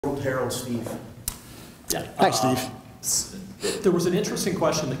World-Herald, Steve. Yeah. Hi, Steve. There was an interesting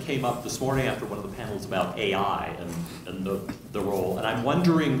question that came up this morning after one of the panels about AI and the role, and I'm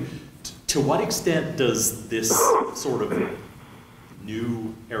wondering to what extent does this sort of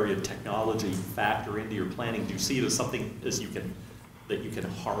new area of technology factor into your planning? Do you see it as something that you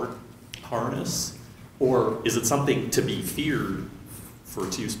can harness, or is it something to be feared for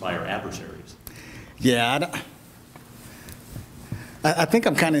its use by our adversaries? Yeah, I think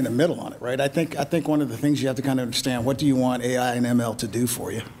I'm kind of in the middle on it, right? I think one of the things you have to kind of understand, what do you want AI and ML to do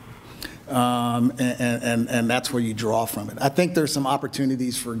for you? And that's where you draw from it. I think there's some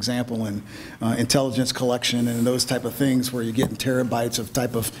opportunities, for example, in intelligence collection and those type of things where you're getting terabytes of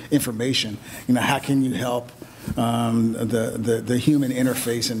type of information. You know, how can you help the human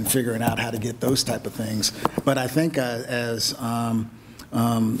interface and figuring out how to get those type of things? But I think as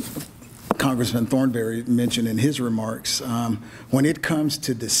Congressman Thornberry mentioned in his remarks, when it comes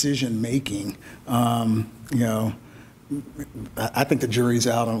to decision making, you know, I think the jury's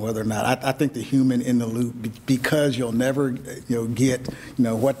out on whether or not. I think the human in the loop, because you'll never, get,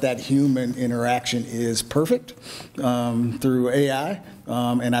 what that human interaction is perfect through AI,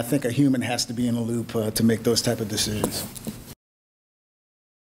 and I think a human has to be in the loop to make those type of decisions.